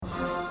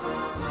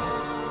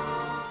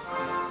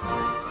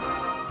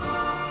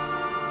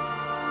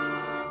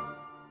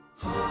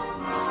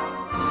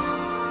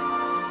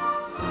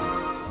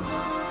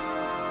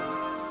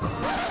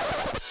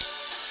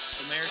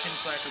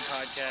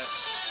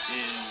podcast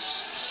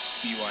is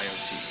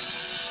BYOT.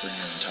 Bring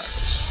your own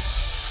tacos.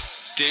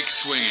 Dick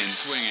swinging.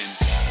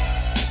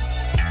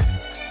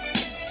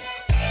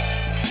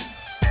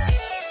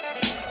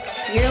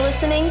 You're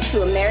listening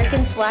to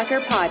American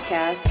Slacker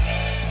Podcast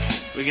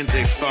We can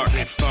say fuck.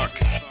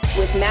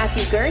 with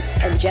Matthew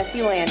Gertz and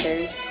Jesse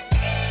Landers.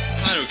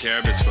 I don't care,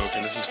 I've been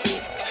smoking, this is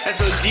cool.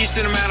 That's a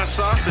decent amount of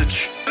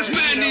sausage. This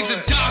man needs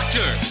a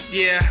doctor!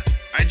 Yeah,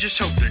 I just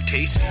hope they're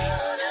tasty.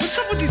 What's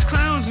up with these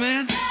clowns,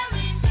 man?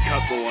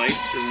 Cut the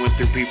lights and went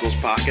through people's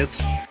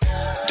pockets.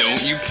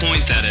 Don't you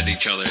point that at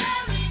each other.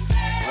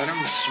 Let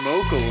them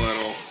smoke a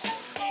little.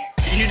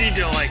 You need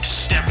to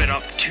step it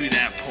up to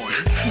that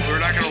point. We're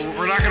not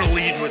gonna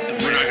lead with the.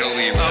 We're not gonna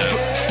leave that.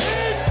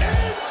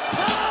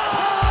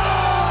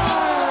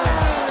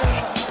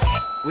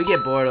 We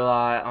get bored a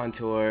lot on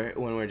tour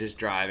when we're just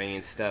driving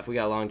and stuff. We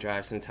got long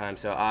drives sometimes,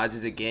 so Odds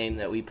is a game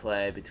that we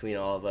play between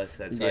all of us.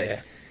 That's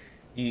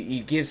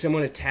you give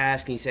someone a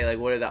task and you say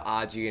what are the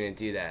odds you're gonna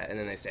do that, and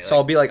then they say. So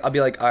I'll be like, all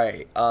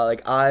right,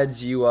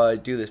 odds you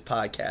do this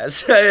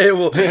podcast.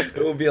 we'll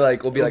be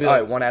like, all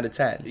right, 1 out of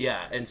 10.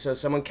 Yeah, and so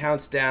someone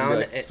counts down.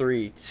 We'll be like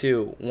 3,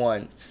 2,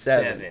 1,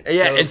 7.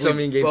 Yeah, so and so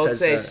many games both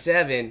say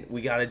 7.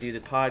 We got to do the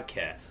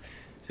podcast.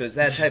 So it's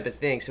that type of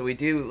thing. So we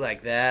do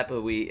like that,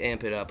 but we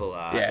amp it up a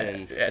lot. Yeah,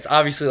 and, it's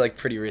obviously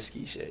pretty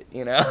risky shit,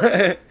 you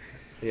know.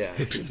 Yeah.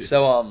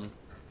 So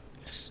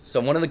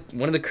one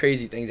of the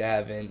crazy things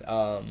that happened.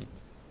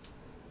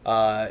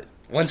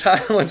 One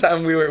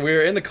time we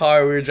were in the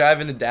car. We were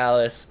driving to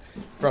Dallas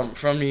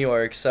from New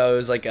York. So it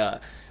was like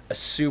a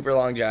super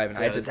long drive, and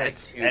I had to.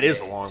 That is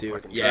a long fucking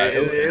drive. Yeah,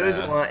 it was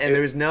long, and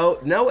there was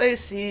no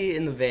AC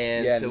in the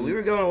van, Yeah, so we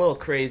were going a little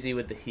crazy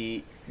with the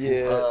heat.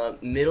 Yeah.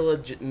 Middle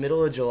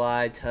of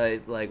July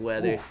type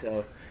weather.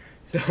 So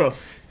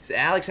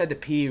Alex had to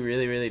pee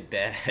really really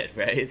bad,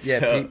 right? Yeah,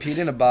 so, peed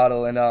in a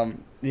bottle,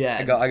 and yeah.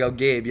 I go,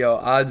 Gabe, yo,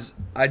 odds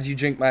you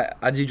drink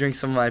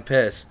some of my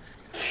piss.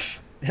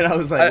 And I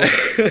was like,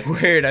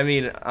 weird. I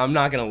mean, I'm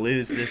not gonna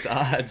lose this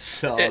odds,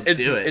 so I'll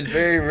do it. It's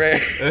very rare.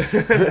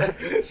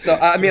 So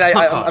I mean,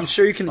 I'm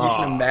sure you can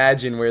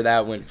imagine where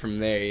that went from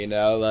there. You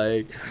know,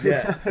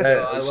 Yeah. So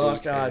I It's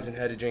lost just odds and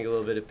had to drink a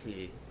little bit of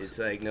pee. It's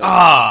no.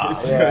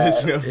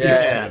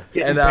 yeah.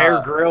 Getting And,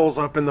 Bear Grylls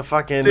up in the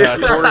fucking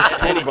tourist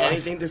mini bus.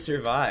 Anything to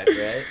survive,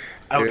 right?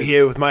 Out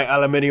here with my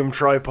aluminium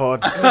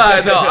tripod.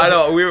 I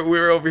know. We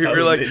were over here.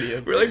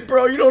 We're like,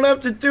 bro, you don't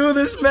have to do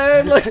this,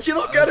 man. You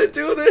don't gotta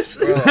do this.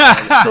 Just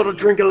gotta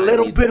drink a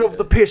little bit of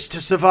the piss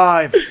to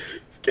survive.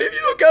 Gabe, you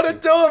don't gotta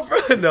do it,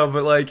 bro. No,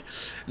 but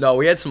no,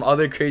 we had some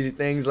other crazy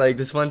things.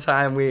 This one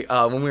time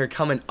when we were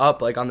coming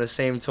up on the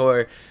same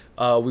tour,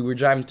 we were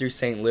driving through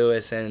St.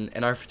 Louis,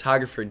 and our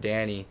photographer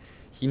Danny,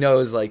 he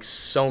knows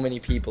so many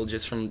people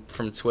just from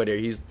Twitter.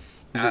 He's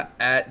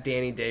At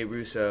Danny Day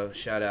Russo,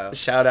 shout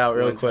out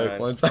real quick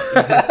one time.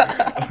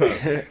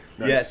 Nice.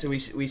 Yeah, so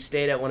we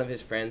stayed at one of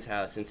his friend's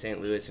house in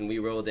St. Louis, and we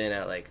rolled in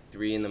at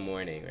 3 in the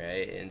morning,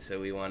 right? And so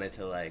we wanted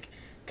to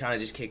kind of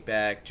just kick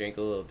back, drink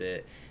a little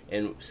bit,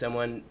 and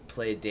someone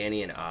played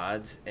Danny in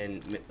odds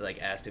and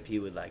asked if he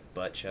would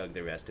butt chug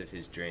the rest of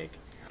his drink.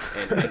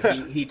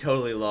 And he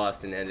totally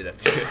lost and ended up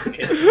doing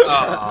it.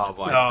 Oh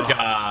my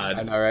god.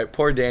 I know, right?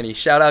 Poor Danny.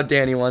 Shout out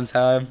Danny one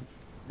time.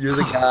 You're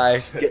the guy.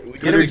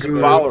 Get him some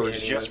followers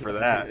just for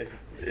that.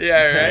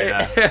 Yeah,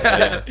 right?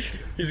 Yeah.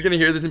 He's going to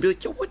hear this and be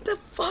like, yo, what the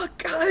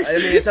fuck, guys? I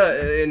mean, it's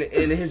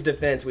in his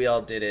defense, we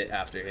all did it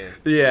after him.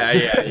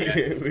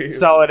 Yeah.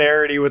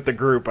 Solidarity with the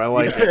group. I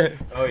like it.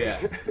 Oh, yeah.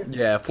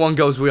 Yeah, if one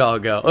goes, we all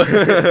go.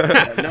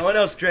 No one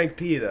else drank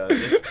pee, though.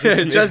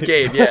 Just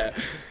Gabe,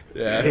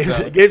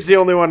 yeah. Gabe's the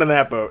only one in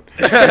that boat.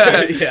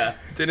 Yeah.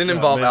 Didn't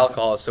involve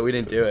alcohol, so we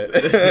didn't do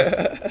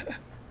it.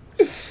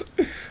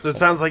 So it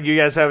sounds like you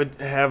guys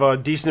have a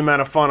decent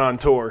amount of fun on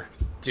tour.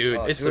 Dude,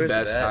 it's the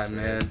best time,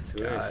 man.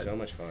 Tour is God. so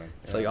much fun.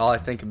 It's all I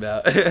think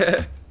about.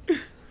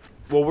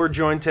 Well, we're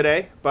joined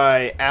today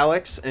by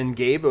Alex and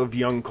Gabe of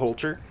Young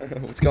Culture.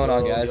 What's going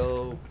on, guys?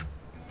 Yo.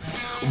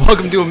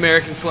 Welcome to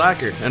American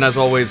Slacker. And as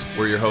always,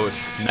 we're your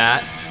hosts,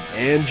 Matt.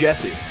 And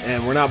Jesse.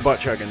 And we're not butt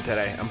chugging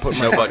today. I'm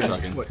putting No my butt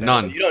chugging.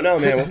 None. You don't know,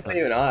 man. We're not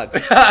even odds.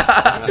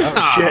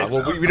 shit.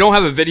 Well, we don't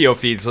have a video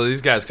feed, so these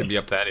guys could be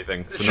up to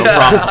anything. So no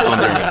promises on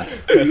their end.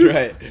 That's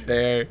right.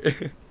 There.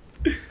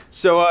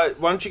 So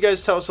why don't you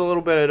guys tell us a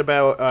little bit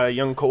about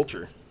Young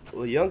Culture?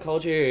 Well, Young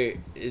Culture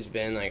has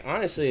been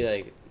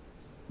honestly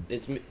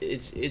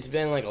it's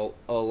been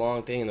a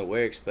long thing in the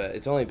works, but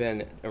it's only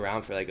been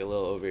around for a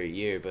little over a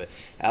year. But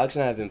Alex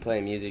and I have been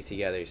playing music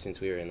together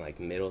since we were in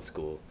middle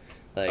school.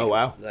 Oh,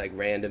 wow.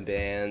 Random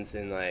bands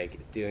and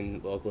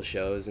doing local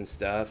shows and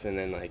stuff, and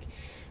then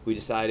we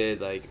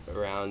decided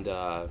around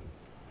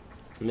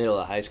middle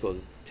of high school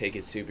to take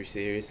it super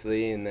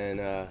seriously, and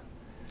then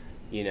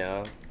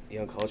Young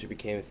Culture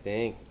became a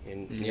thing,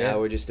 and now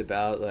we're just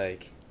about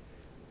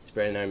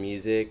spreading our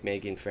music,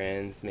 making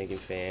friends, making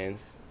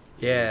fans.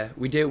 Yeah,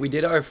 we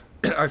did our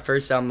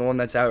first album, the one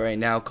that's out right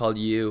now, called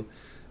You.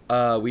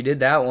 We did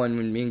that one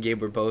when me and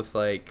Gabe were both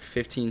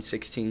 15,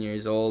 16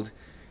 years old.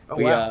 Oh,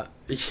 wow.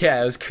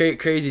 Yeah, it was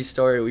crazy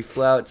story. We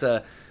flew out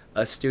to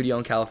a studio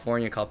in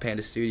California called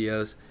Panda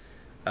Studios.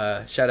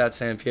 Shout out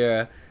San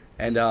Piera.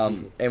 And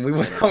we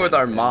went out with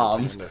our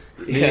moms.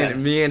 Me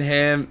and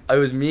him. It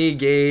was me,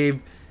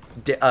 Gabe,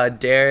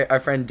 Derek, our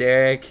friend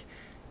Derek,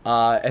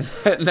 and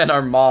then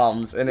our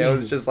moms. And it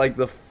was just like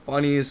the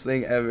funniest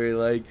thing ever.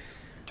 Like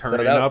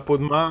turning up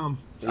with mom.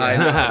 I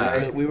know.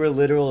 Right? We were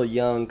literal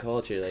young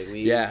culture. Like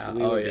we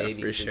were babies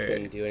for sure. and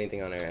couldn't do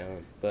anything on our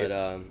own.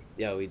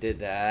 But we did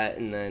that,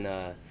 and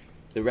then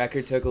the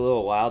record took a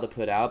little while to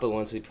put out. But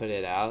once we put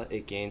it out,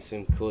 it gained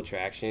some cool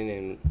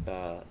traction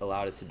and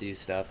allowed us to do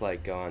stuff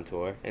like go on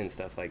tour and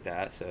stuff like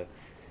that. So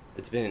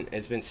it's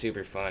been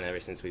super fun ever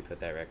since we put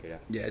that record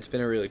out. Yeah, it's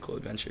been a really cool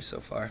adventure so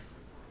far.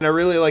 And I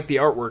really like the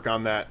artwork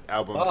on that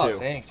album too. Oh,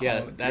 thanks.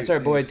 Yeah, that's our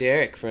boy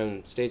Derek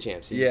from State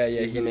Champs.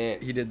 He's the man.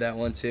 He did that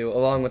one too,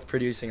 along with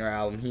producing our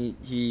album.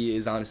 He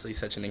is honestly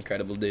such an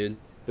incredible dude.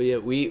 But yeah,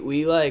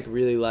 we like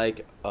really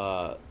like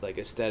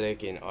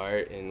aesthetic and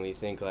art, and we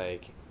think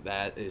like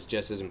that is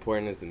just as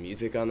important as the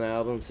music on the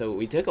album. So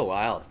we took a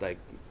while like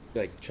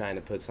trying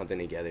to put something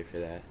together for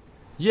that.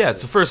 Yeah,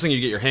 it's the first thing you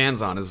get your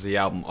hands on is the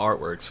album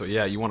artwork. So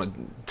yeah, you want to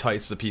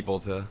entice the people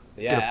to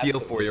get a feel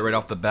for you right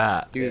off the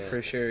bat. Dude,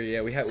 for sure.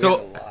 Yeah, we had a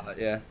lot.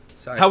 Yeah.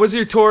 Sorry. How was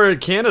your tour in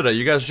Canada?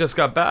 You guys just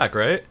got back,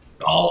 right?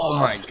 Oh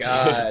my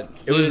God.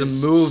 It was a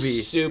movie.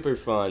 Super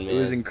fun, man. It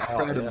was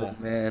incredible,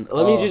 man.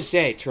 Let me just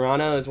say,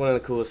 Toronto is one of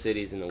the coolest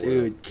cities in the world.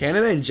 Dude,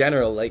 Canada in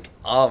general, like,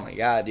 oh my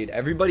God, dude.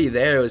 Everybody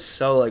there was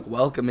so, like,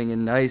 welcoming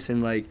and nice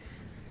and, like...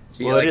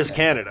 Well, it is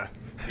Canada.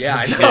 Yeah,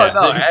 I know.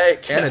 No, hey,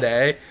 Canada,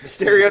 eh? The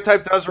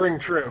stereotype does ring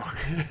true.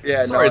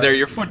 Yeah, Sorry, there.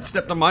 Your foot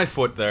stepped on my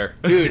foot there.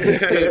 Dude,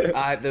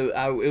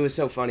 it was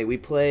so funny. We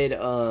played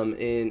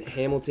in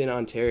Hamilton,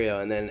 Ontario,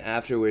 and then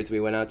afterwards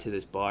we went out to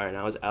this bar, and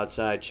I was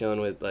outside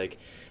chilling with, like,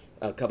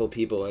 a couple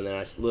people, and then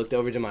I looked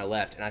over to my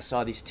left, and I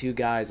saw these two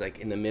guys, like,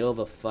 in the middle of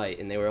a fight,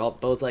 and they were all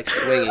both, like,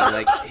 swinging,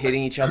 like,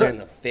 hitting each other in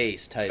the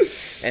face type.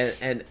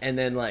 And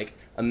then, like,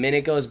 a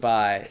minute goes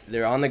by,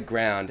 they're on the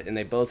ground, and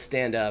they both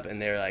stand up, and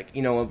they're like,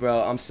 you know what,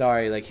 bro, I'm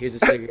sorry, like, here's a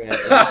cigarette.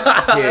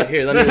 Like,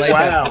 here, let me light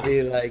that for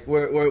you. Like,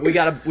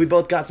 we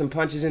both got some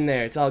punches in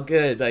there. It's all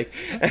good. Like,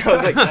 and I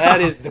was like,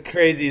 that is the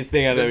craziest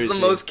thing I've ever seen. It's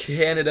the most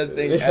Canada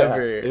thing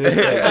ever. It's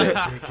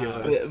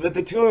ridiculous. But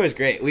the tour was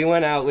great. We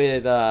went out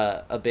with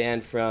a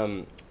band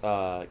from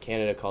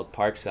Canada called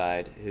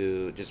Parkside,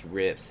 who just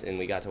rips, and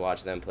we got to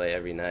watch them play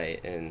every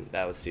night, and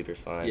that was super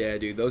fun. Yeah,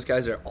 dude, those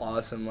guys are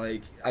awesome.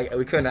 Like,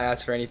 we couldn't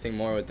ask for anything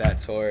more with that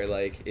tour.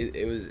 Like,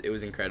 it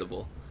was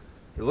incredible.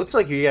 It looks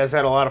like you guys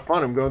had a lot of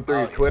fun. I'm going through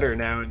your Twitter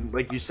now, and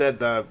like you said,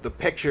 the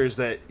pictures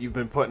that you've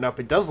been putting up,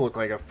 it does look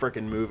like a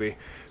freaking movie.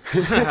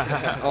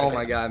 Oh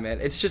my God,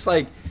 man! It's just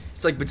like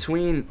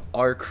between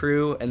our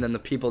crew and then the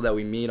people that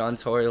we meet on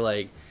tour,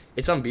 like,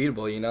 it's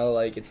unbeatable. You know,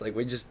 like, it's like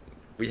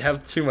we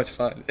have too much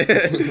fun.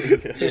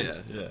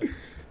 Yeah.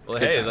 Well,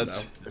 hey,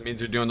 that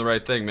means you're doing the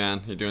right thing,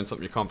 man. You're doing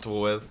something you're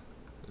comfortable with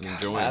and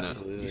enjoying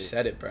Absolutely. You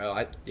said it,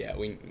 bro.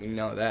 We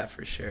know that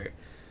for sure.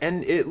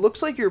 And it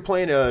looks like you're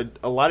playing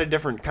a lot of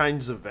different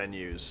kinds of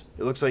venues.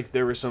 It looks like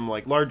there were some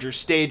like larger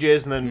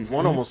stages, and then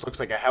one almost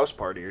looks like a house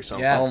party or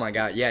something. Yeah. Oh my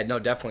God. Yeah. No,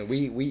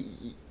 definitely.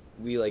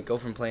 We like go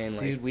from playing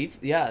like. Dude,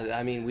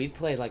 we've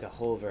played like a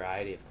whole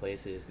variety of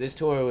places. This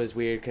tour was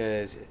weird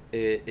because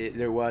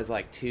there was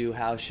like 2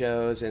 house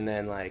shows and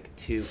then like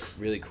 2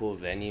 really cool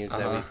venues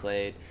that we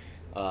played.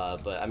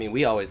 But I mean,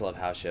 we always love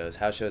house shows.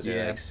 House shows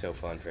are like so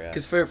fun for us.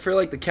 Because for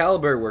like the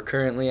caliber we're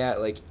currently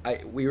at, like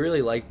we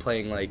really like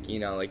playing like, you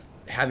know, like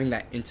having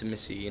that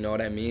intimacy. You know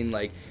what I mean?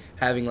 Like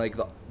having like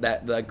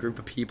that group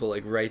of people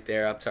like right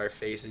there up to our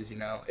faces. You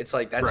know, it's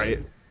like that's.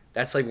 Right.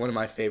 That's, like, one of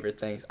my favorite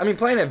things. I mean,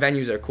 playing at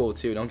venues are cool,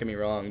 too, don't get me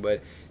wrong,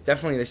 but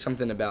definitely there's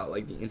something about,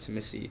 like, the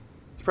intimacy.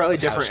 It's probably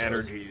different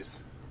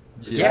energies.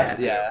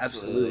 Yeah,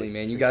 absolutely,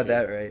 man. You got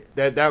that right.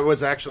 That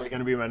was actually going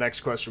to be my next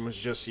question, was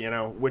just, you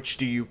know, which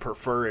do you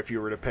prefer if you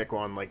were to pick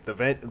one, like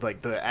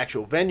the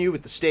actual venue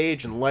with the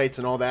stage and lights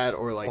and all that,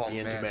 or, like, the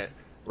intimate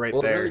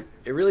there?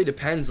 It really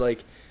depends,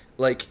 like,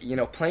 you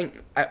know, playing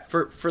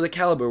for the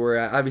caliber we're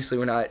at, obviously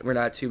we're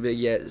not too big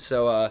yet,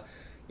 so,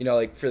 you know,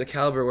 like, for the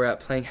caliber we're at,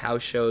 playing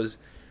house shows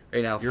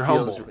right now You're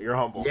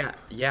humble.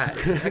 Yeah,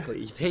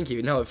 exactly. Thank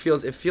you. No, it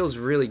feels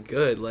really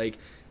good, like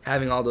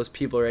having all those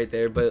people right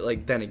there. But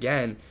like then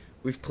again,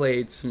 we've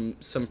played some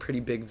pretty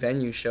big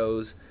venue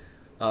shows.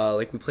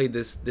 Like we played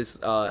this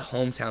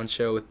hometown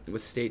show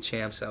with State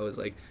Champs. That was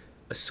like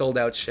a sold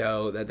out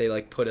show that they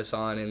like put us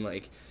on, and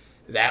like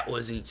that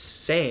was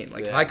insane.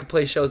 Like if I could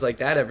play shows like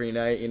that every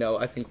night, you know,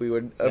 I think we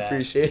would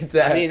appreciate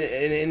that. I mean,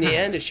 in the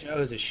end, a show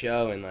is a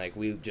show, and like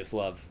we just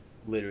love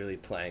literally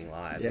playing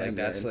live. Like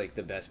that's like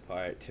the best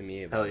part to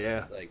me about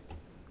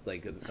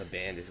like a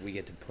band is we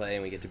get to play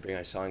and we get to bring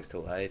our songs to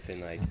life,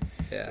 and like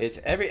it's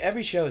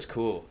every show is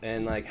cool,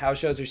 and like house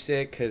shows are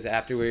sick because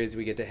afterwards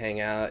we get to hang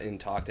out and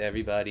talk to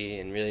everybody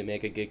and really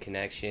make a good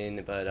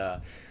connection.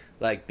 But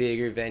like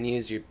bigger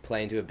venues, you're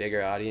playing to a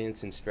bigger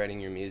audience and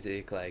spreading your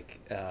music like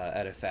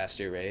at a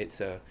faster rate,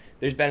 so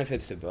there's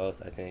benefits to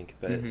both, I think,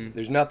 but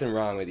there's nothing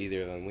wrong with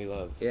either of them. We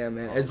love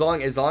man, as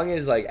long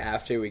as like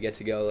after we get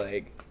to go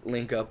like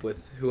link up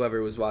with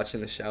whoever was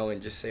watching the show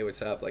and just say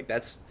what's up. Like,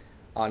 that's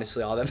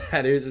honestly all that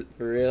matters,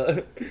 for real.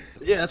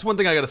 Yeah, that's one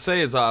thing I gotta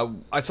say is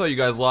I saw you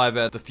guys live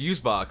at the Fuse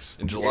Box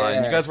in July,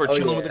 and you guys were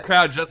chilling with the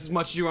crowd just as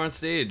much as you were on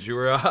stage. You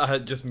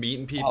were just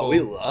meeting people. Oh, we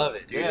love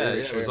it, dude. Yeah,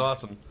 it was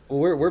awesome.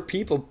 Well, we're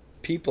people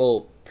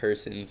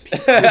persons.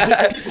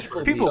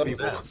 People.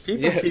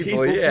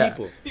 Yeah.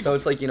 So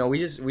it's like, you know, we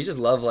just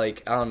love,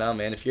 like, I don't know,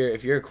 man. If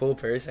you're a cool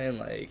person,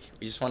 like,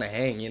 we just want to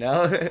hang, you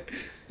know.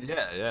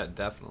 Yeah,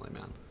 definitely,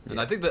 man. And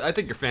I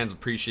think your fans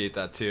appreciate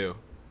that too.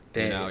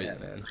 Damn, you know, yeah,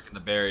 man.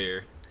 The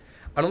barrier.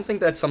 I don't think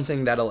that's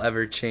something that'll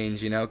ever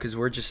change, you know, because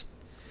we're just,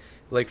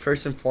 like,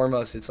 first and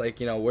foremost, it's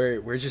like, you know,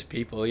 we're just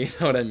people, you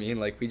know what I mean?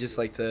 Like, we just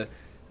like to,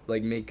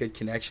 like, make good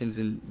connections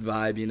and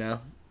vibe, you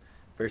know,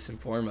 first and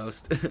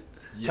foremost.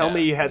 Tell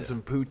me you had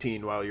some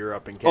poutine while you were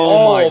up in Canada.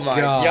 Oh my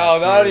god!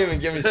 Yo, not even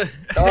get me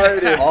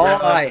started. All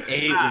I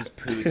ate was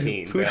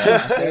poutine.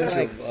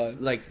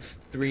 Like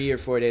 3 or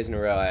 4 days in a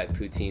row, I had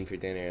poutine for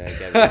dinner.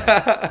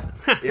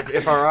 Like every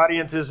if our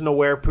audience isn't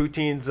aware,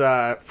 poutine's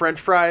French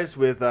fries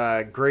with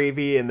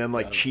gravy and then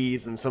like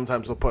cheese, and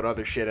sometimes they'll put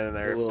other shit in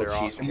there. They're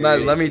awesome.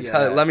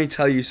 Let me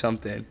tell you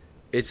something.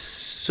 It's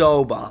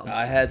so bomb.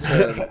 I had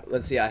some.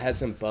 I had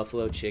some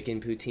buffalo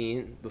chicken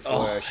poutine before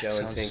our show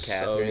in St.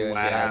 Catharines.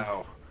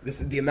 Wow.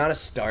 The amount of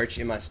starch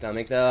in my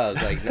stomach, though, I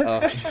was like,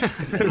 oh,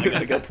 I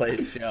gotta go play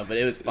the show. But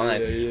it was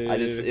fine.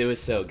 It was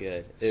so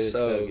good. It was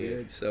so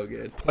good. So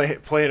good.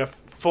 Playing a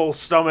full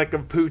stomach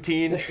of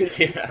poutine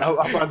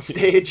up on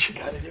stage.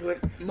 Gotta do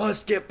it.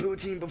 Must get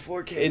poutine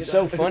before Canada. It's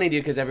so funny,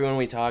 dude, because everyone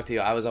we talk to,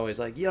 I was always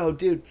like, yo,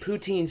 dude,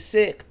 poutine's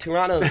sick.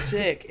 Toronto's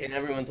sick. And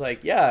everyone's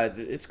like, yeah,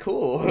 it's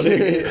cool.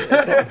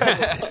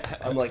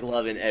 I'm like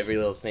loving every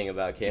little thing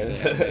about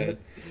Canada.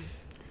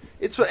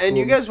 It's and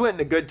you guys went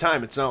in a good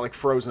time. It's not like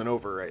frozen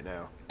over right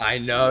now. I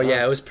know,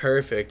 yeah, it was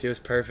perfect.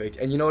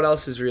 And you know what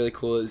else is really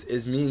cool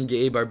is me and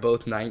Gabe are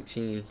both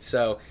 19.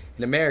 So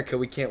in America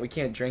we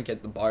can't drink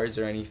at the bars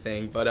or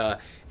anything, but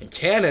in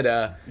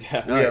Canada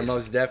we are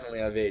most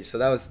definitely of age. So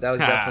that was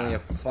definitely a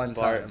fun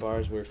time.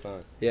 Bars were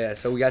fun. Yeah,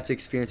 so we got to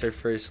experience our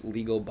first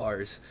legal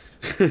bars.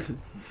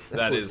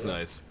 That is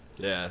nice.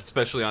 Yeah,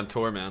 especially on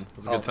tour, man. It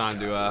was a good time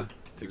to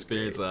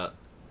experience that.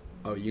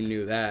 Oh, you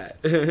knew that.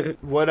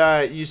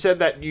 What you said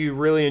that you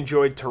really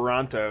enjoyed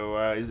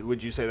Toronto.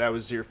 Would you say that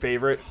was your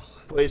favorite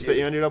place that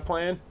you ended up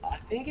playing? I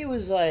think it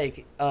was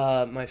like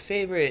my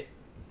favorite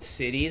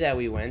city that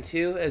we went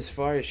to as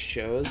far as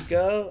shows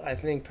go. I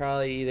think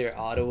probably either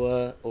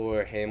Ottawa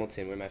or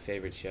Hamilton were my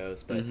favorite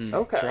shows. But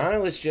Toronto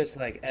was just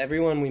like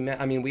everyone we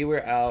met. I mean, we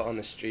were out on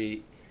the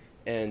street.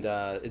 And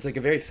it's like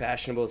a very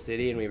fashionable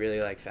city, and we really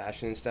like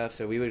fashion and stuff.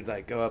 So we would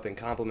like go up and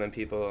compliment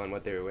people on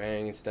what they were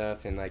wearing and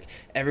stuff. And like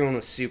everyone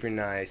was super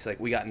nice. Like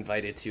we got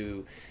invited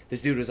to.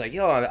 This dude was like,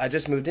 "Yo, I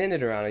just moved into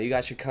Toronto. You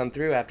guys should come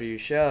through after your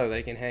show.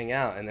 They can hang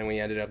out." And then we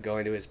ended up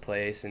going to his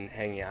place and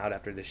hanging out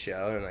after the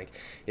show. And like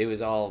it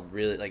was all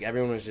really like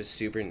everyone was just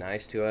super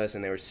nice to us,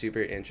 and they were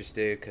super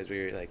interested because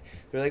we were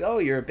like, "Oh,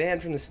 you're a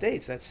band from the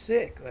States. That's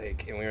sick."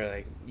 Like, and we were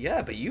like,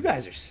 "Yeah, but you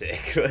guys are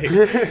sick." Like,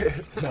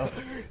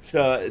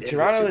 so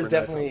Toronto was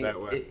definitely.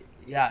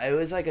 It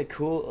was like a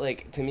cool,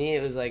 like, to me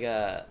it was like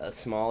a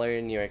smaller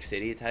New York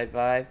City type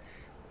vibe,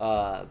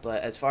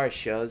 but as far as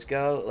shows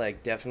go,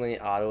 like, definitely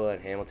Ottawa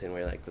and Hamilton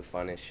were like the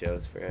funnest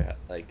shows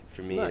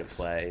for me to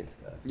play and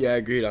stuff. Yeah, I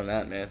agreed on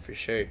that, man, for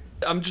sure.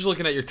 I'm just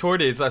looking at your tour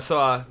dates. I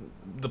saw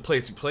the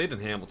place you played in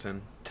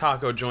Hamilton,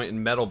 Taco Joint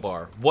and Metal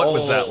Bar. What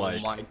was that like?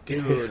 Oh my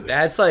dude,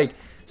 that's like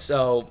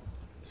so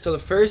the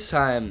first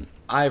time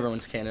I ever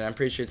went to Canada, I'm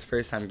pretty sure it's the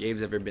first time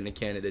Gabe's ever been to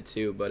Canada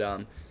too,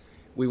 but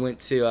we went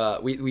to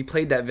we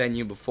played that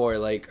venue before,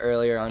 like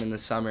earlier on in the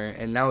summer,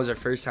 and that was our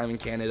first time in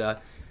Canada.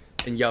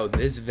 And yo,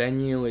 this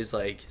venue is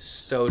like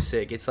so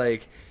sick. It's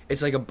like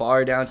a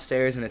bar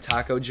downstairs and a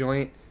taco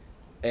joint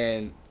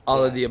and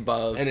all of the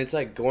above. And it's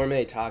like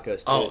gourmet tacos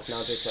too. Oh, it's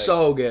not just like,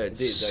 so good.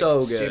 Dude, so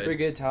like, good. Super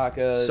good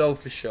tacos. So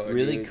for sure.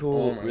 Really dude.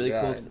 cool, Oh really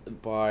God. cool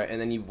bar. And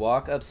then you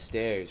walk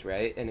upstairs,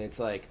 right? And it's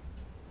like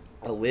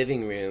a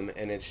living room,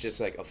 and it's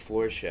just like a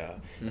floor show.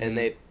 And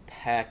they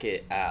pack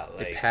it out.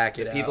 Like, They pack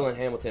it the people out. in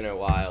Hamilton are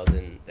wild,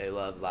 and they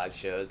love live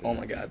shows. And Oh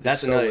my God, they're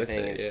that's so another with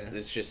thing. it,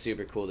 It's just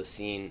super cool. The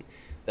scene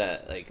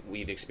that like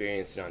we've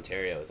experienced in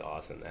Ontario is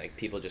awesome. Like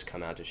people just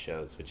come out to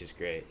shows, which is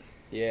great.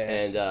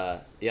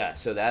 Yeah. And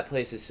so that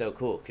place is so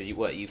cool because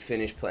you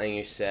finish playing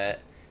your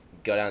set,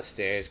 go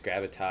downstairs,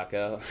 grab a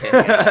taco,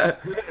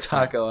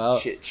 Taco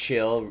out.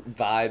 chill,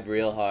 vibe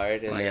real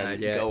hard, and My then God,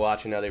 yeah. go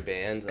watch another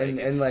band. Like,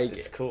 And like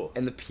it's cool.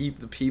 And the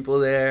people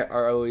there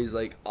are always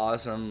like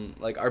awesome.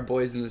 Like our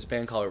boys in this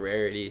band called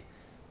Rarity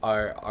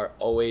are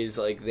always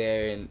like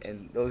there,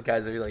 and those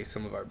guys are like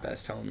some of our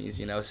best homies,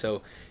 you know.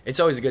 So it's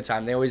always a good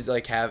time. They always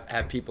like have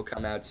people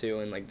come out too,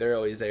 and like they're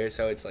always there.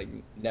 So it's like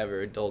never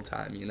a dull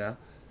time, you know.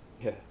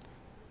 Yeah.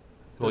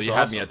 Well, That's you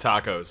awesome. had me at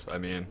tacos. I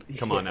mean,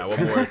 come on now.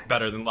 What more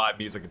better than live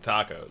music and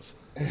tacos?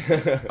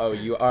 Oh,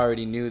 you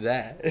already knew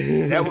that.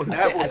 That will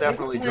I think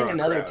definitely we're draw playing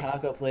a another crowd.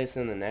 taco place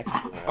in the next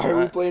one. Are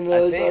we playing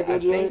another taco I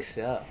think joint?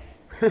 so.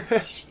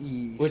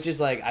 Jeez. Which is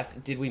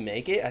like, did we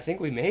make it? I think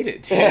we made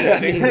it. Dude. I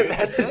mean,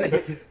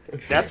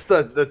 That's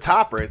the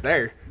top right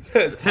there.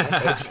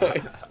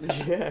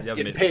 yeah.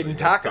 Getting paid in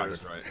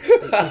tacos.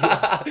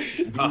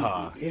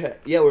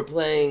 Yeah, we're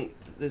playing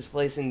this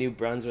place in New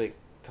Brunswick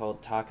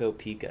called Taco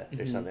Pica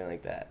or something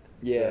like that.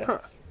 Yeah.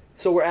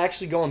 So we're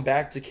actually going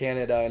back to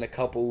Canada in a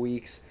couple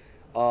weeks,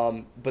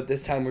 but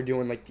this time we're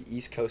doing like the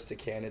east coast of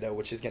Canada,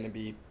 which is going to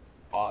be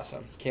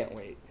awesome. Can't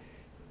wait.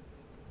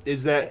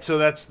 Is that so?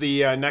 That's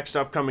the next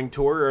upcoming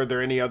tour. Are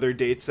there any other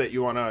dates that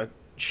you want to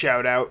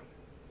shout out?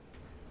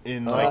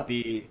 In like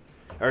the,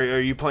 are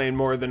you playing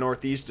more of the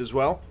Northeast as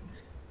well?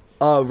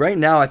 Right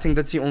now I think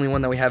that's the only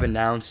one that we have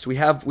announced. We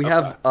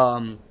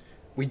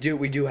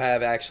do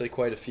have actually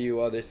quite a few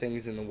other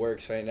things in the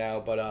works right now,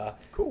 but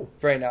cool.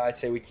 For right now I'd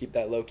say we keep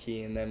that low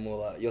key, and then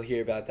you'll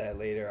hear about that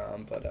later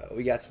on. But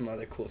we got some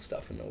other cool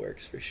stuff in the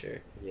works for sure.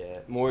 Yeah,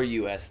 more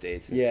U.S.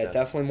 dates. And stuff.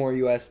 Definitely more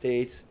U.S.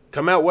 dates.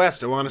 Come out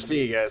west. I want to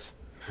see you guys.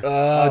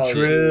 Oh,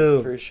 true.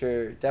 Yeah, for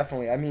sure,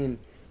 definitely. I mean,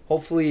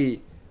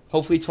 hopefully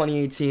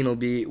 2018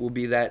 will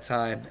be that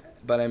time.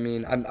 But I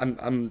mean,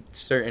 I'm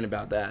certain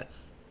about that.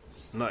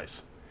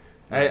 Nice.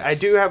 I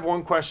do have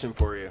one question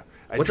for you.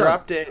 What's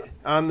dropped it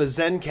on the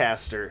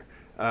Zencaster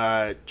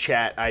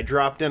chat. I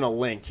dropped in a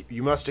link.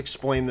 You must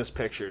explain this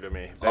picture to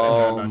me.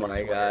 Oh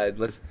my God!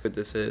 Let's see what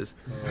this is.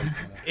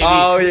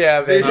 Oh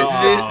yeah, baby.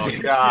 Oh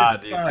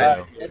God!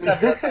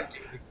 Let's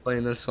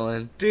explain this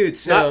one, Dude.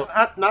 So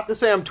not to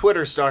say I'm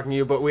Twitter stalking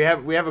you, but we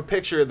have a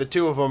picture of the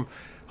two of them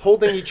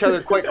holding each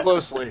other quite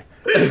closely.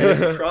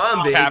 it's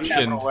prom, baby.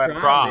 Caption: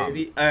 prom.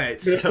 Baby. All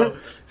right.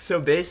 So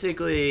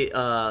basically,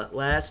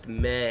 last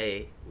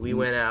May we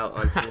went out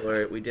on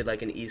tour. We did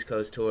like an East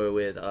Coast tour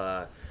with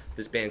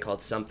this band called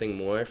Something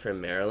More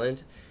from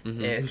Maryland,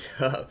 and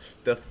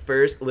the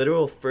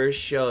literal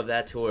first show of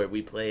that tour,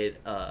 we played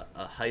a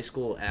high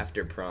school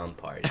after prom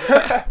party.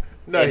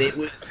 Nice.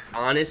 And it was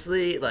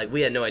honestly, like,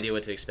 we had no idea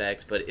what to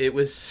expect, but it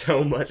was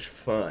so much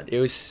fun. it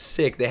was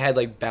sick. They had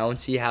like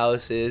bouncy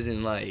houses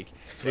and like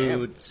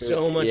Food,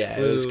 so much yeah,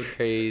 food. it was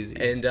crazy.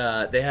 And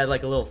they had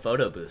like a little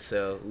photo booth,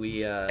 so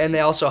we. And they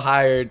also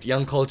hired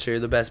Young Culture,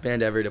 the best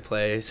band ever, to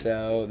play.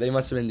 So they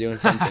must have been doing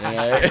something,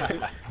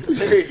 right?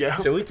 There you go.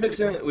 So we took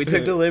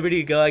the liberty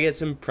to go get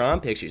some prom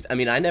pictures. I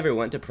mean, I never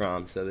went to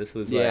prom, so this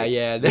was yeah, like,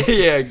 yeah.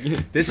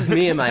 This is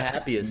me and my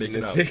happiest in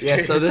this picture.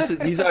 Yeah,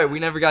 so we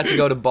never got to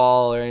go to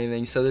ball or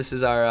anything. So this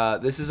is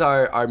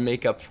our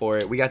makeup for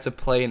it. We got to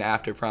play an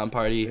after prom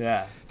party.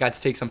 Yeah. Got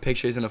to take some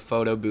pictures in a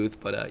photo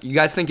booth. But you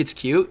guys think it's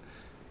cute?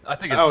 I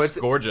think it's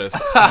gorgeous.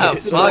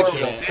 Fuck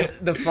yeah.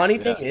 The funny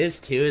thing is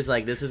too is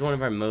like this is one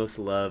of our most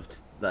loved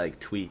like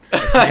tweets.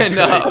 I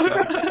know.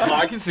 Oh,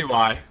 I can see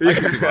why.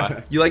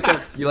 You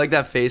like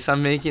that face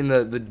I'm making,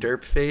 the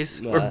derp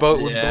face? We're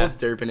both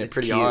derping it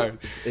pretty cute. hard.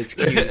 It's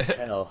cute as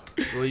hell.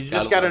 Well, you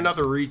just got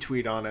another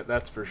retweet on it,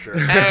 that's for sure.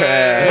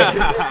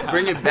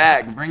 Bring it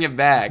back.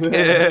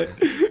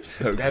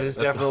 That is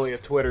definitely a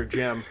Twitter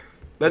gem.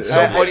 That's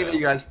so funny that you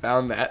guys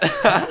found that.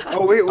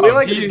 Oh, we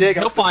like to dig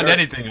up. He'll the find dirt.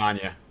 anything on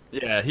you.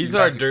 Yeah, he's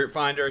our dirt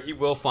finder. He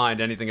will find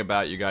anything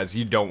about you guys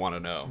you don't want to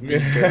know.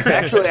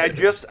 Actually, I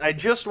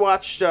just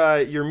watched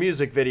your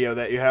music video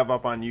that you have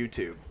up on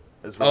YouTube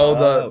as well.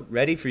 Oh,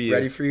 Ready for you.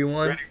 Ready for you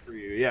one? Ready for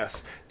you,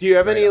 yes. Do you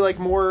have any like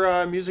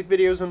more music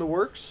videos in the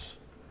works?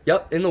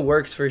 Yep, in the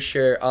works for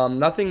sure.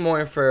 Nothing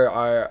more for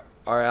our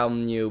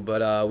album New,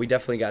 but we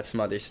definitely got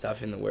some other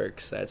stuff in the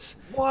works. That's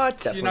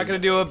What? You're not gonna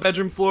do a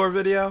bedroom floor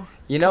video?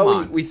 You know, Come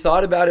on. we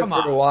thought about it Come for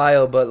on. a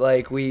while, but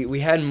like we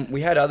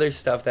had other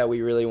stuff that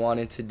we really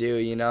wanted to do,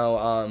 you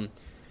know.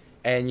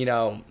 And you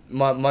know,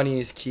 money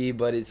is key,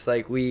 but it's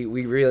like we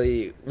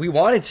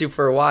wanted to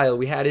for a while.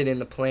 We had it in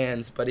the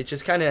plans, but it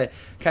just kind of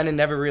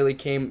never really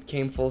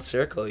came full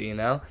circle, you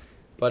know.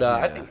 But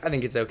I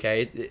think it's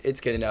okay. It's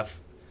good enough,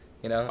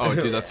 you know. Oh,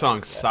 dude, that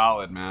song's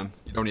solid, man.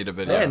 You don't need a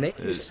video. Man, thank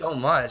you so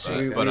much.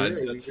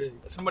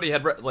 Somebody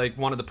had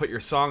wanted to put your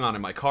song on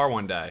in my car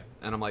one day,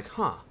 and I'm like,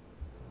 huh.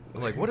 I'm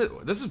like,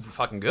 this is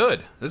fucking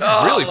good. This is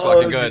really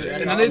fucking good. Dude,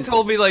 And then they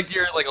told me like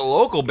you're like a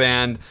local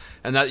band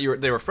and that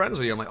they were friends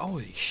with you. I'm like,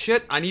 holy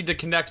shit, I need to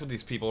connect with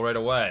these people right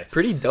away.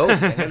 Pretty dope,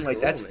 man. Like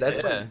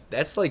Yeah.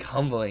 that's like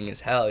humbling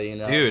as hell, you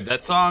know. Dude,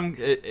 that song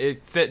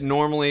it fit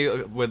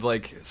normally with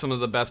like some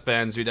of the best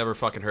bands you'd ever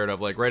fucking heard of.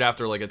 Like right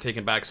after like a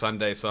Taken Back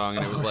Sunday song,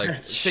 and it was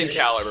like same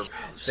caliber.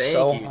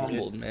 So Thank you,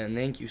 humbled, man.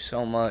 Thank you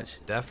so much.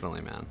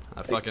 Definitely, man.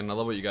 I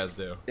love what you guys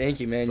do. Thank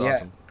you, man. It's Yeah.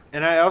 awesome.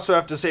 And I also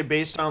have to say,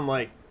 based on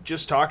like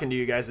just talking to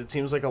you guys, it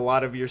seems like a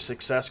lot of your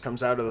success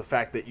comes out of the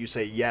fact that you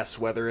say yes,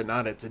 whether or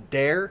not it's a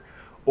dare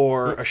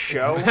or a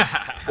show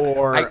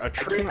or a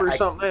trip or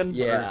something.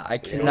 Yeah, or, I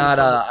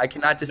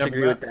cannot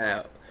disagree with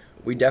that.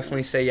 We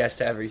definitely say yes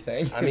to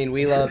everything. I mean,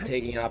 we love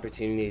taking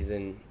opportunities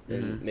and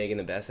making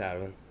the best out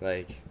of them.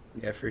 Like,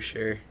 yeah, for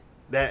sure.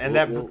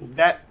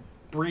 that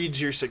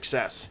breeds your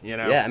success, you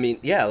know. yeah, I mean,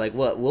 yeah, like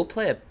what? We'll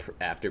play a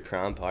after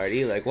prom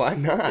party. Like, why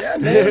not? Yeah,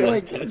 man,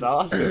 like that's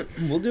awesome.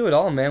 We'll do it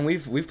all, man.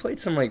 We've played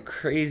some like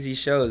crazy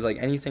shows, like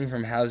anything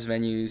from house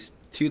venues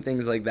to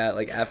things like that,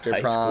 like after High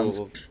proms.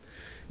 school.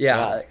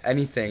 Yeah,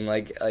 anything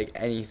like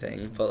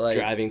anything, but like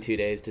driving 2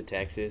 days to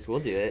Texas, we'll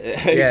do it.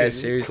 yeah, It's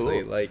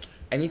seriously, cool. like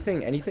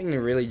anything to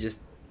really just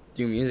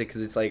do music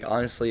because it's like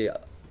honestly,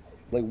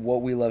 like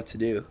what we love to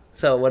do.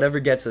 So whatever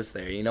gets us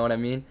there, you know what I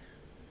mean?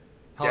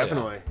 Hell yeah.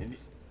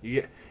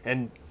 Definitely.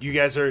 And you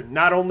guys are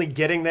not only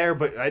getting there,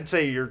 but I'd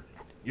say you're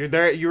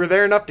there. You were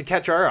there enough to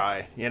catch our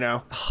eye. You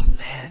know. Oh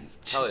man,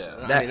 Hell yeah.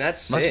 that I mean,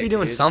 that's must sick, be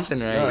doing dude. something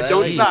right. No,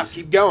 Don't Jeez. stop.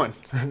 Keep going.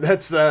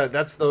 That's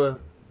the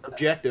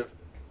objective.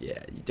 Yeah,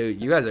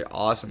 dude, you guys are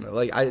awesome.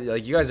 Like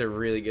you guys are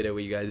really good at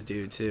what you guys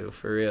do too,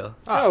 for real.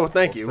 Oh, well,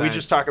 thank you. We thanks.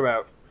 just talk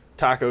about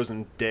tacos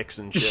and dicks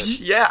and shit.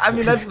 Yeah, I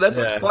mean that's what's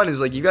Yeah. fun is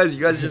like you guys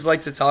just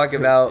like to talk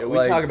about. Yeah, we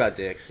like, talk about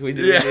dicks. We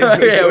do. Yeah, we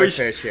yeah, do we our sh-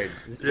 fair share.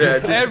 Yeah,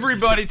 just,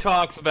 Everybody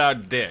talks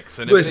about dicks,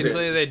 and if Listen. they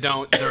say they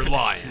don't, they're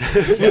lying.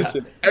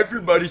 listen,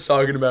 everybody's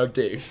talking about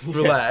Dave.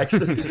 Relax.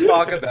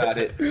 Talk about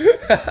it.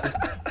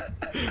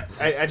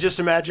 I just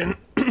imagine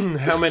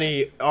how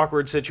many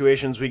awkward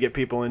situations we get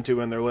people into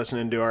when they're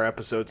listening to our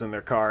episodes in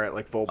their car at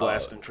like full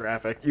blast in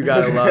traffic. You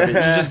gotta love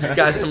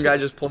it. Some guy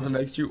just pulls him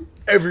next to you.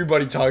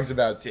 Everybody talks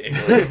about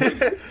dicks.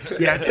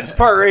 Yeah, this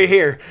part right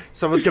here,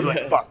 someone's gonna be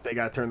like, "Fuck, they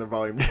gotta turn the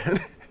volume down."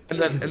 and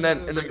then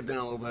Bring it down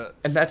a little bit.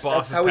 and that's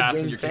Boss is how we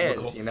passing gain your fans.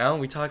 cubicle. You know,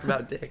 we talk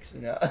about dicks.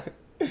 You know.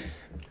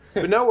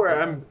 But no,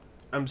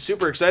 I'm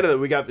super excited that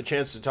we got the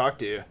chance to talk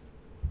to you.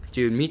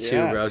 Dude, me too,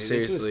 Yeah, bro. dude,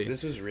 Seriously,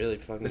 this was really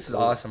fucking. this is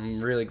cool. awesome.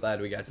 I'm really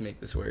glad we got to make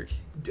this work.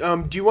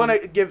 Do you want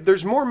to give?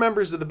 There's more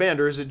members of the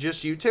band, or is it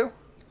just you two?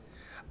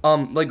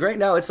 Like right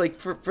now, it's like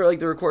for like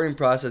the recording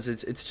process,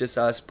 it's just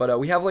us. But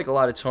we have like a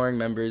lot of touring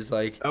members.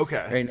 Like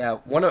Okay. right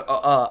now, one of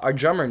our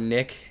drummer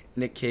Nick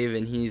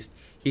Caven, he's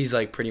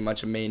like pretty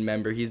much a main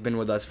member. He's been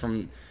with us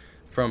from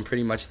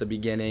pretty much the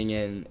beginning,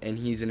 and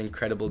he's an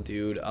incredible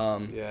dude.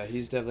 Yeah,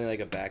 he's definitely like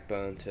a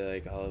backbone to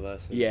like all of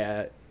us.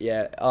 Yeah.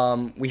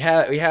 We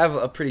have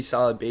a pretty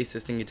solid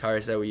bassist and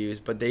guitarist that we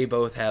use, but they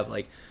both have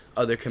like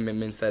other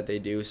commitments that they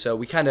do. So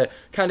we kind of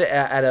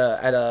at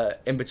a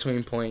in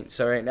between point.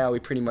 So right now we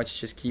pretty much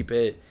just keep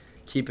it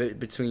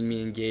between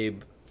me and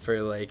Gabe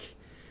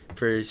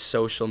for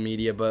social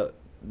media, but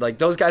like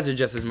those guys are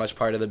just as much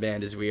part of the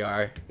band as we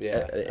are.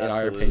 Yeah, in our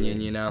absolutely.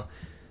 opinion, you know.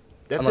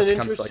 That's Unless an it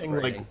comes to, like, interesting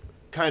writing.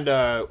 kind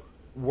of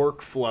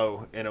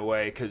workflow in a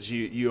way, because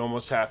you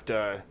almost have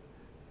to.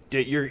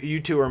 You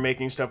two are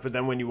making stuff, but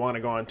then when you want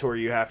to go on tour,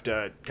 you have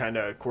to kind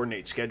of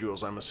coordinate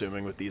schedules. I'm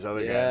assuming with these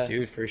other Yeah. guys.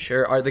 Dude, for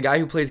sure. The guy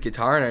who plays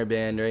guitar in our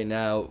band right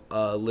now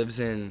lives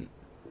in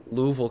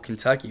Louisville,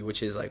 Kentucky,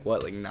 which is like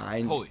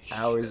 9 Holy shit.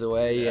 hours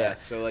away. Yeah.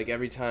 So like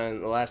every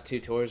time the last 2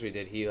 tours we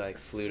did, he like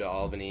flew to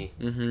Albany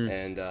Mhm.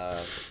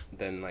 and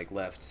then like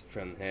left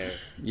from there.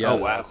 Yeah. Oh,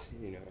 wow.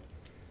 You know.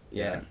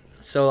 Yeah.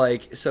 So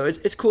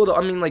it's cool though.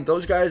 I mean, like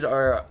those guys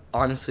are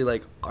honestly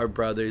like our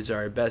brothers,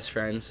 our best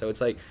friends. So it's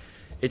like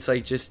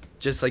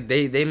just like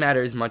they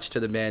matter as much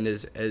to the band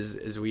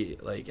as we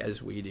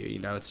do. You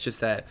know, it's just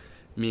that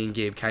me and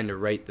Gabe kind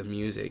of write the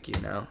music. You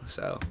know,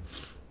 so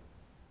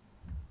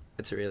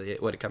that's really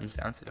what it comes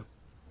down to.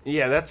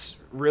 Yeah, that's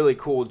really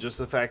cool. Just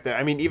the fact that,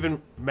 I mean,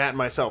 even Matt and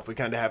myself, we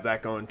kind of have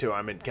that going too.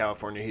 I'm in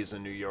California, he's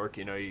in New York.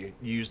 You know, you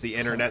use the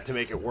internet to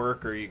make it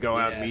work, or you go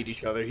out and Yeah. meet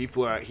each other. He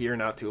flew out here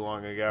not too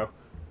long ago.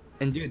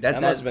 And dude, That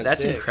must have been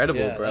that's sick.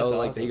 incredible, Yeah, bro. that's Like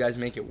that awesome. you guys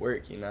make it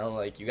work. You know,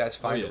 like you guys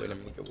find yeah. a way to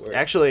make it work.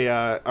 Actually,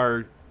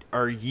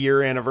 our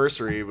year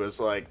anniversary was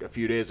like a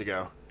few days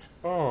ago.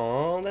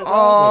 Oh, that's Oh,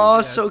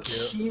 awesome. so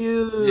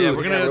cute. Yeah,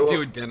 we're gonna we'll-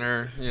 do a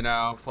dinner,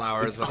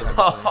 flowers. and everything.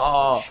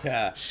 Oh,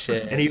 Yeah.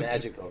 shit. And he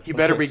Magical. he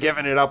better be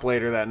giving it up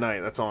later that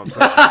night. That's all I'm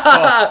saying.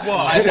 Well,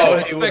 I know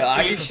he will. I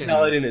can expectations.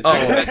 tell it in his Oh.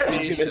 face.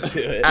 He's gonna do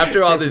it.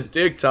 After all this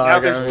dick talk, Now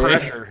there's I mean,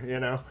 pressure, you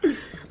know.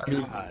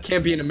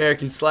 can't be an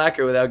American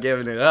slacker without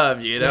giving it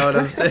up. You know what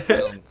I'm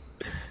saying?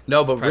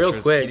 No, but real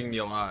Pressure's quick, eating me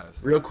alive.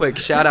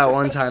 shout out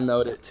one time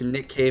though to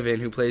Nick Caven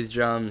who plays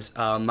drums,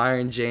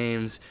 Myron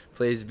James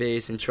plays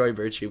bass, and Troy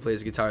Birchie who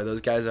plays guitar.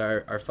 Those guys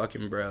are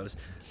fucking bros.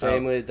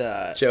 Same with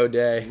Joe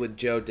Day. with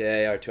Joe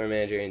Day, our tour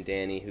manager, and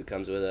Danny, who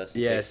comes with us.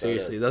 and Yeah, takes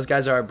seriously, photos. those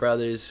guys are our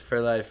brothers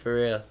for life, for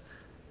real.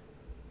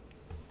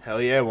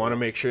 Hell yeah, want to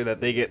make sure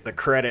that they get the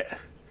credit.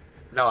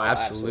 No,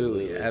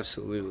 absolutely.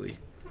 absolutely.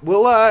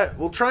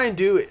 We'll try and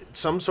do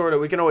some sort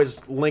of. We can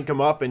always link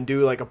them up and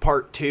do like a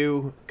part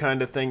 2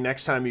 kind of thing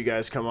next time you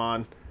guys come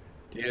on.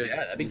 Dude, Yeah,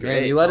 that'd be man,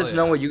 great. you let Hell us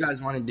know yeah. what you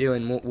guys want to do,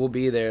 and we'll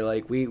be there.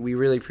 Like we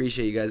really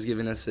appreciate you guys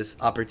giving us this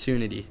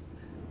opportunity.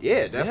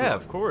 Yeah, definitely. Yeah,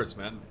 of course,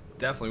 man.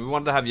 Definitely. We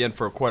wanted to have you in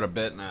for quite a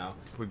bit now.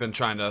 We've been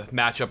trying to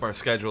match up our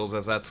schedules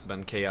as that's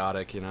been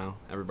chaotic,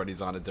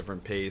 Everybody's on a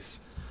different pace.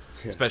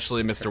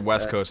 Especially Mr.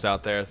 West Coast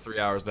out there, 3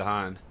 hours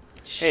behind.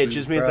 Hey, it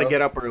just means I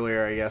get up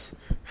earlier, I guess.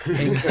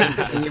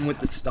 hanging with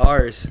the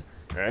stars.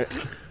 Right.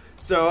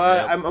 So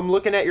I'm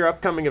looking at your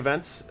upcoming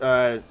events.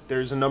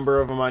 There's a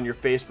number of them on your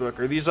Facebook.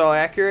 Are these all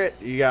accurate?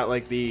 You got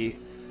like the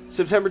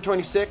September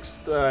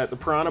 26th at the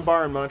Piranha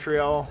Bar in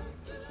Montreal.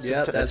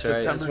 Yep, that's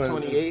right. September That's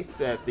when-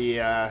 28th at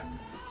the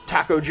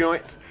Taco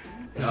Joint.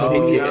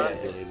 Oh, yeah,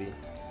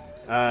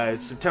 baby.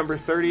 September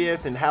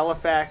 30th in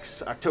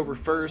Halifax. October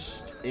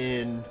 1st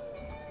in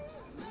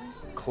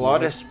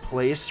Claudius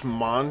Place,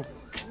 Moncton.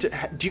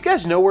 Do you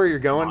guys know where you're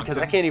going? Because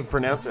I can't even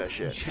pronounce that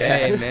shit.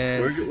 Hey,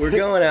 man. We're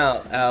going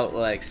out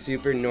like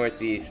super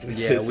northeast. With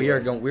Yeah, this we are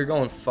one. going. We're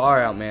going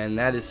far out, man.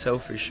 That is so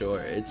for sure.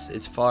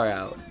 It's far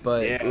out,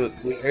 but Yeah. Look,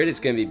 we heard it's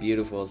gonna be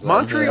beautiful. So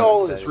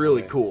Montreal I'm is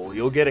really excited cool.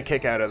 You'll get a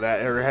kick out of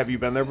that. Or have you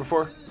been there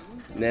before? for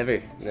it.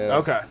 Never. No.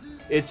 Okay.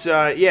 It's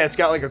it's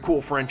got like a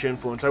cool French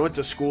influence. I went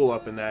to school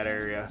up in that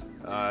area.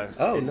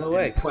 Oh, in, no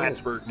way, in cool.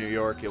 Plattsburgh, New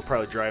York. You'll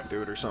probably drive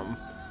through it or something.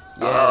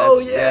 Yeah, Oh,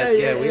 yeah.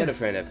 We yeah. had a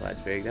friend at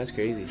Plattsburgh. That's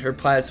crazy. her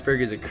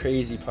Plattsburgh is a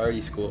crazy party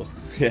school.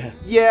 Yeah.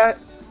 Yeah,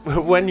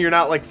 when you're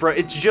not like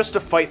it's just to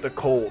fight the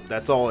cold.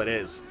 That's all it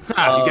is. You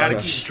gotta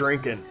keep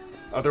drinking,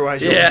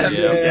 otherwise you'll Yeah,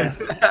 freeze to man.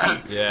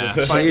 death. Yeah.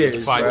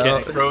 Cheers, Find bro.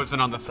 kids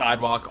frozen on the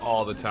sidewalk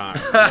all the time.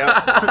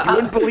 Yep. You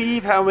wouldn't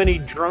believe how many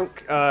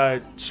drunk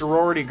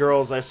sorority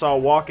girls I saw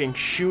walking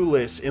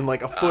shoeless in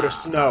like a foot of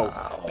snow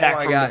back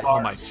my from God. the Oh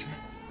my. bars.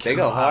 They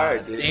go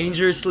hard, dude.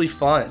 Dangerously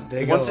fun.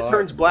 Once it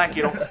turns black,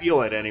 you don't feel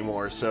it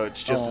anymore, so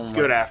it's just Oh it's my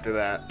good after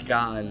that.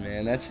 God,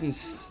 man, that's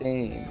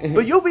insane.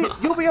 But you'll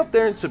be up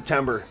there in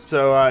September,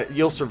 so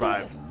you'll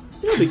survive.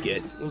 We'll be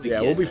good.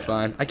 We'll be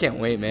fine. I can't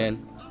wait,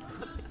 man.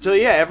 So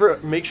yeah,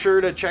 make sure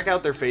to check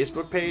out their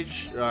Facebook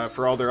page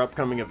for all their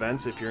upcoming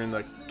events if you're in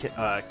the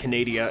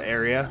Canada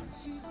area.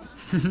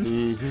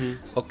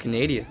 Oh,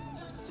 Canadian.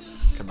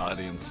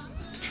 Canadians.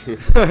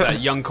 Is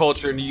that Young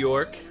Culture New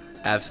York?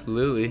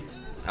 Absolutely.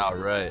 All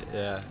right.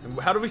 Yeah. And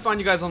how do we find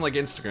you guys on like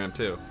Instagram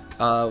too?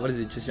 What is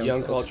it? Just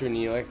Young Culture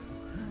New York.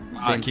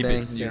 Same Keep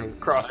thing. it Yeah.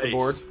 Across the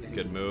board.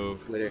 Good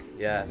move. Twitter.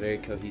 Yeah, very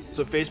cohesive.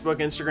 So Facebook,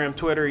 Instagram,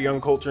 Twitter,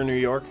 Young Culture New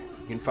York.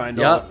 You can find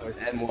Yup. all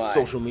NY.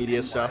 social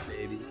media stuff.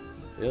 Baby.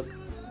 Yep.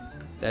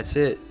 That's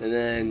it. And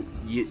then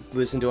you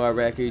listen to our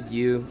record,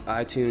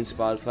 iTunes,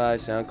 Spotify,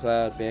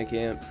 SoundCloud,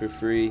 Bandcamp for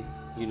free.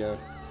 You know.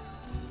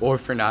 Or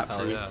for not Oh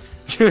free.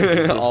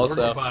 yeah.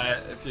 Also. Buy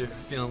it if you're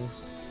feeling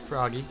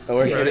froggy.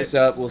 Or hit Right. us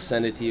up. We'll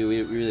send it to you.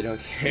 We really don't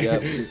care.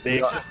 Yep. They We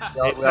accept-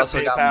 we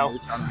also got PayPal.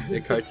 merch on the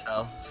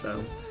cartel,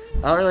 so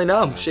I don't really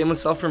know.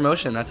 Shameless self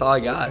promotion. That's all I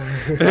got.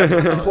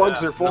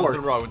 Plugs are for.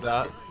 Nothing wrong with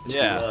that.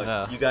 Yeah. Plug.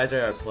 Yeah. You guys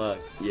are our plug.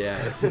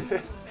 Yeah.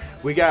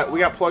 We got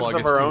plugs Plug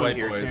of us our two own white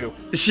here boys. too.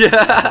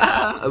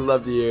 Yeah. I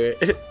love to hear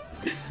it.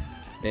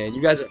 Man,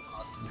 you guys are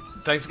awesome.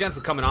 Thanks again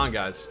for coming on,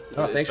 guys.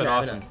 Oh, It's thanks been for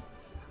having awesome.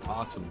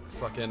 Awesome.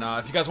 Fucking.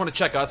 If you guys want to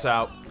check us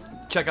out,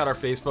 check out our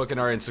Facebook and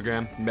our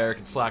Instagram,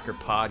 American Slacker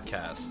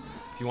Podcast.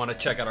 If you want to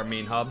check out our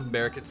main hub,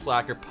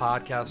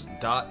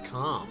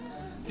 AmericanSlackerPodcast.com.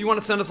 If you want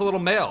to send us a little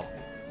mail,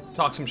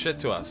 talk some shit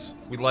to us.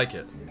 We'd like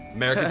it.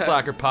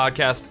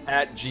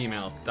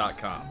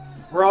 AmericanSlackerPodcast@gmail.com.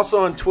 We're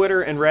also on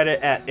Twitter and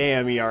Reddit at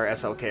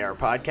AMERSLKR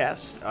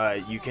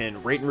Podcast. You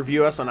can rate and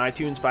review us on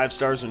iTunes, 5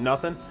 stars or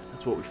nothing.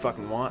 That's what we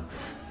fucking want.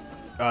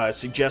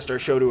 Suggest our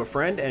show to a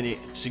friend, and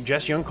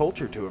suggest Young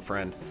Culture to a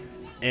friend.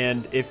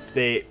 And if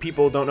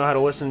people don't know how to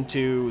listen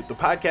to the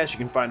podcast, you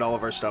can find all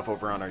of our stuff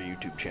over on our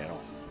YouTube channel.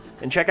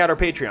 And check out our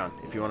Patreon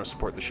if you want to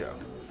support the show.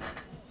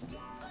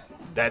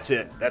 That's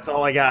it. That's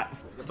all I got.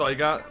 That's all you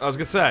got? I was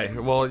going to say,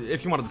 well,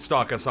 if you wanted to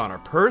stalk us on our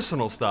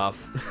personal stuff,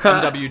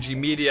 MWG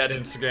Media at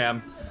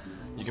Instagram.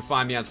 You can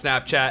find me on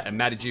Snapchat at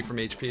Matty G from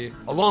HP,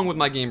 along with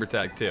my gamer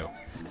tag, too.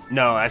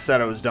 No, I said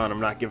I was done. I'm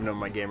not giving them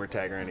my gamer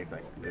tag or anything.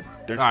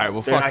 All right,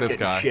 well, fuck this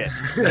guy. Shit.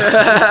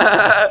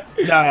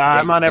 No,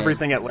 I'm on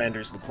everything at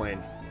Landers the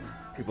Plane.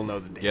 People know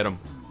the deal. Get him.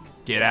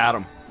 Get at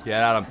him. Get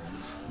at him.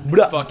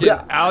 Bruh, Fucking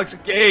bruh. Alex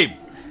and Gabe.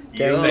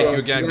 Thank you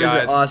again, You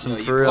guys. are awesome,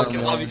 for real, Fucking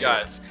man. love you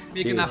guys.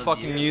 Making Dude. that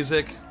fucking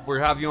music. We'll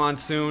have you on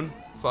soon.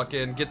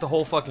 Fucking get the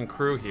whole fucking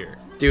crew here.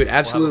 Dude,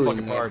 absolutely.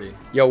 fucking man. party.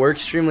 Yo, we're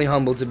extremely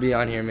humbled to be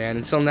on here, man.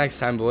 Until next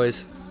time,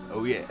 boys.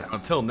 Oh, yeah.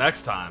 Until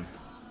next time,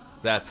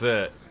 that's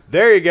it.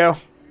 There you go.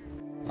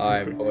 All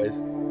right, boys.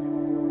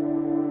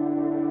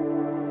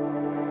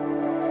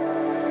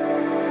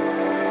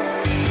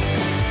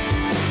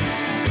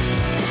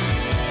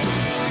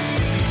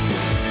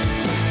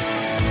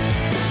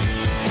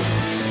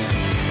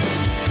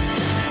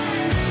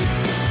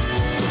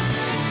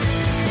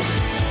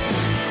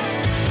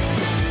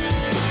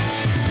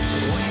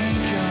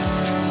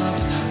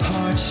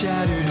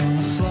 Shattered on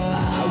the floor.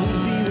 I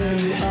would be where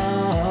you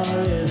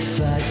are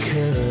if I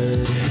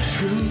could.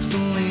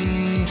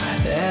 Truthfully,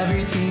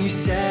 everything you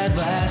said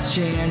last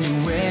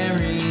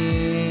January.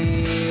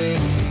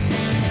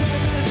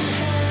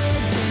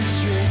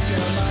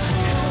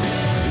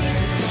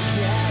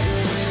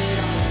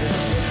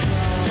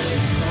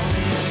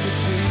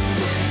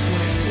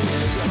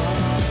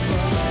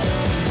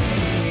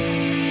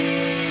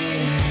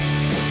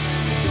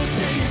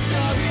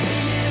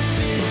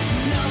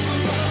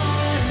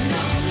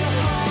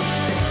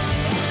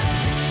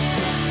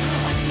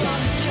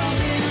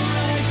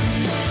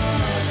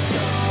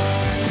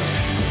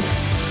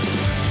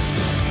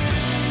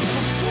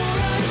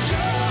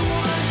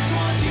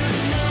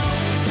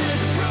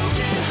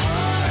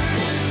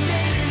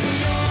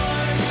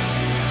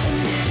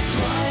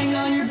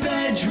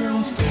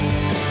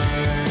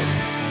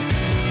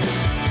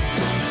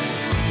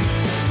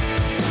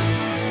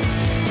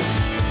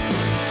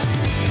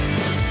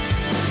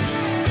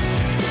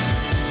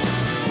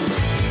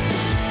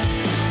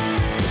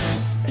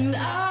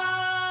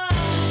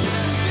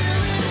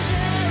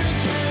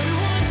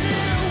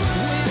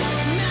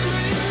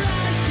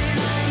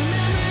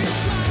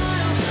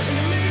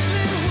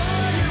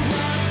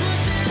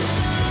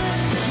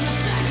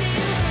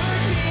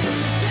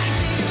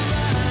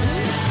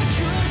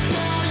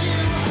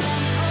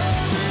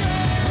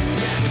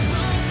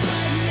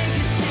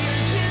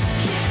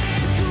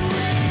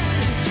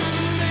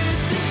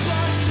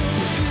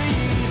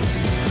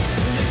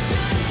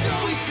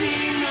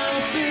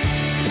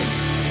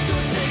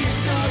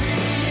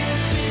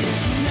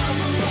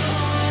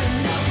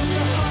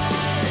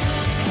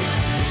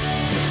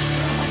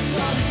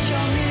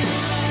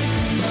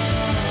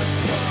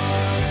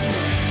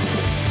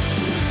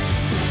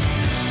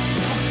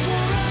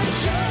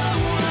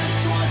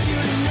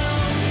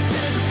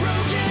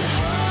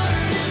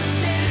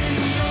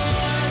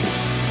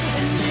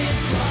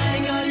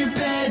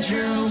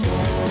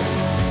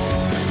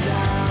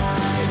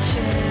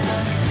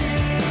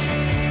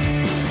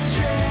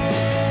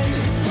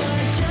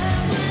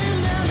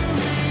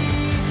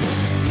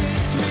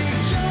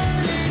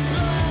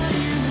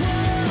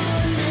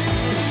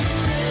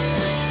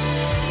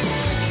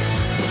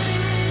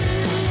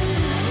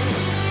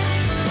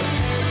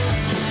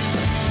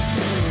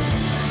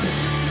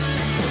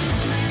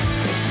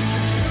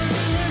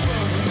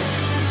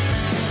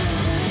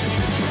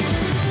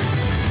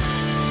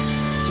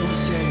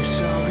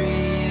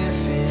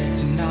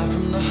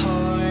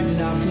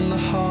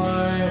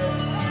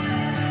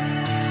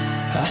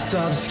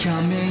 saw this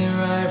coming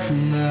right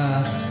from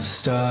the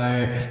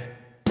start.